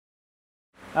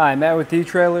Hi, Matt with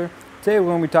eTrailer. Today we're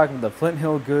going to be talking about the Flint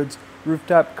Hill Goods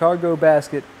rooftop cargo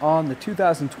basket on the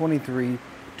 2023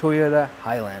 Toyota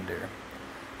Highlander.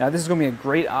 Now this is going to be a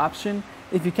great option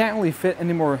if you can't really fit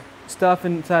any more stuff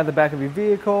inside the back of your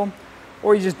vehicle,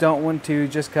 or you just don't want to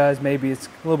just because maybe it's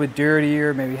a little bit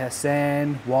dirtier, maybe it has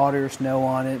sand, water, snow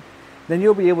on it. Then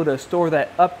you'll be able to store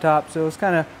that up top so it's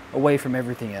kind of away from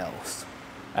everything else.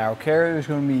 Our carrier is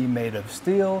going to be made of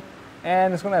steel,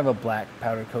 and it's going to have a black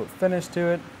powder coat finish to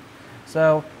it.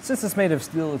 So since it's made of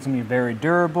steel, it's going to be very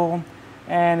durable,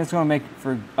 and it's going to make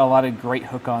for a lot of great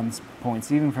hook-on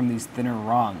points, even from these thinner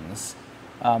rungs.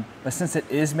 But since it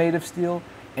is made of steel,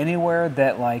 anywhere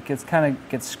that it's kind of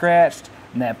gets scratched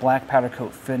and that black powder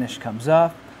coat finish comes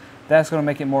off, that's going to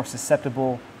make it more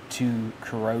susceptible to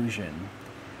corrosion.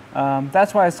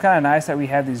 That's why it's kind of nice that we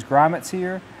have these grommets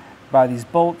here by these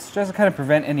bolts, just to kind of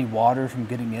prevent any water from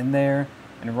getting in there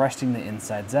and rusting the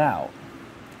insides out.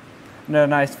 Another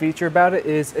nice feature about it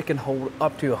is it can hold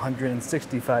up to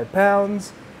 165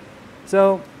 pounds.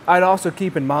 So I'd also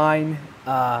keep in mind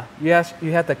you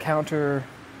have to counter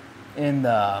in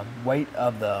the weight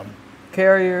of the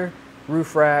carrier,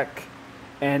 roof rack,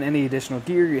 and any additional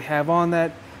gear you have on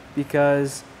that,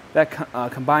 because that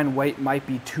combined weight might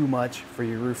be too much for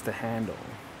your roof to handle.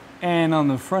 And on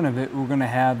the front of it, we're going to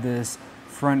have this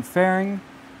front fairing,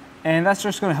 and that's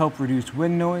just going to help reduce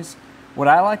wind noise. What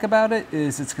I like about it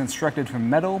is it's constructed from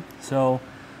metal, so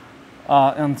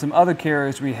on some other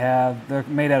carriers they're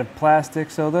made out of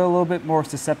plastic, so they're a little bit more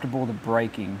susceptible to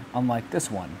breaking, unlike this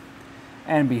one.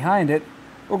 And behind it,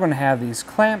 we're going to have these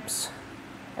clamps,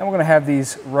 and we're going to have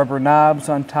these rubber knobs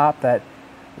on top that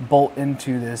bolt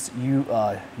into this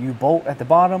U-bolt at the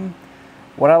bottom.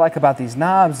 What I like about these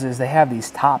knobs is they have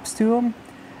these tops to them,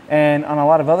 and on a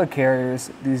lot of other carriers,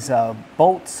 these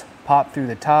bolts pop through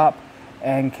the top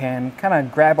and can kind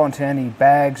of grab onto any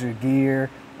bags or gear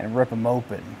and rip them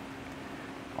open.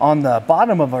 On the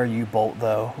bottom of our U-bolt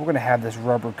though, we're going to have this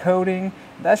rubber coating.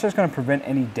 That's just going to prevent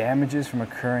any damages from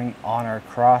occurring on our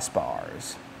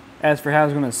crossbars. As for how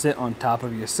it's going to sit on top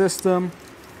of your system,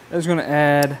 it's going to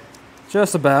add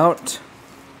just about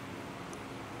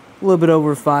a little bit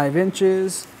over 5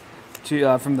 inches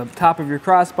to, from the top of your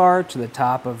crossbar to the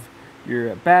top of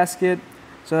your basket.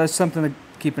 So that's something to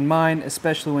keep in mind,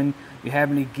 especially when you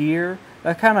have any gear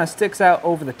that kind of sticks out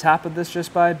over the top of this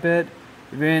just by a bit.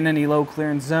 If you're in any low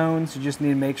clearance zones, you just need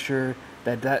to make sure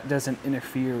that that doesn't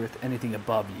interfere with anything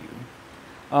above you.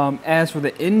 As for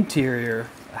the interior,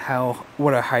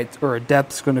 what a height or a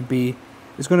depth is going to be,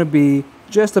 is going to be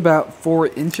just about 4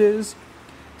 inches.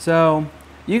 So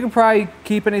you can probably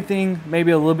keep anything maybe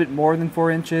a little bit more than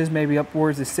 4 inches, maybe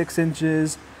upwards of 6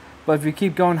 inches. But if you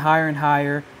keep going higher and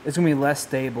higher, it's going to be less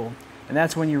stable. And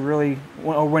that's when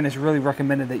when it's really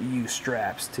recommended that you use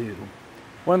straps too.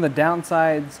 One of the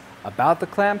downsides about the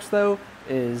clamps though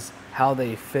is how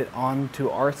they fit onto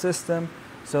our system.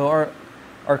 So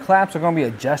our clamps are going to be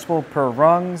adjustable per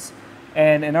rungs,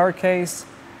 and in our case,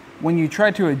 when you try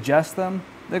to adjust them,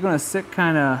 they're going to sit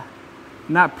kind of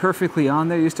not perfectly on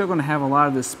there. You're still going to have a lot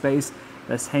of the space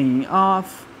that's hanging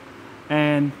off,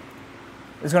 and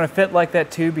it's going to fit like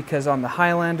that too because on the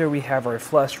Highlander we have our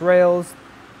flush rails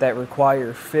that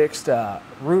require fixed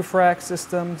roof rack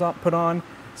systems put on,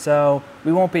 so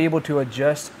we won't be able to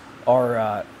adjust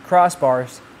our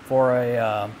crossbars for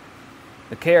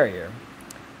the carrier.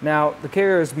 Now the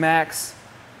carrier's max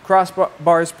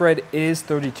crossbar spread is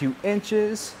 32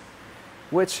 inches,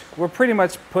 which we're pretty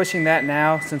much pushing that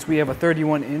now since we have a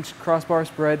 31-inch crossbar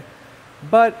spread.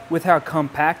 But with how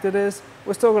compact it is,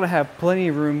 we're still going to have plenty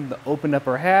of room to open up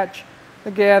our hatch,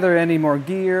 to gather any more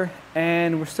gear,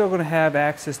 and we're still going to have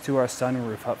access to our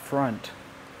sunroof up front.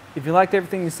 If you liked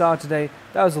everything you saw today,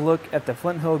 that was a look at the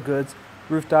Flint Hill Goods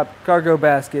rooftop cargo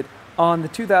basket on the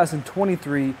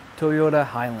 2023 Toyota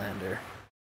Highlander.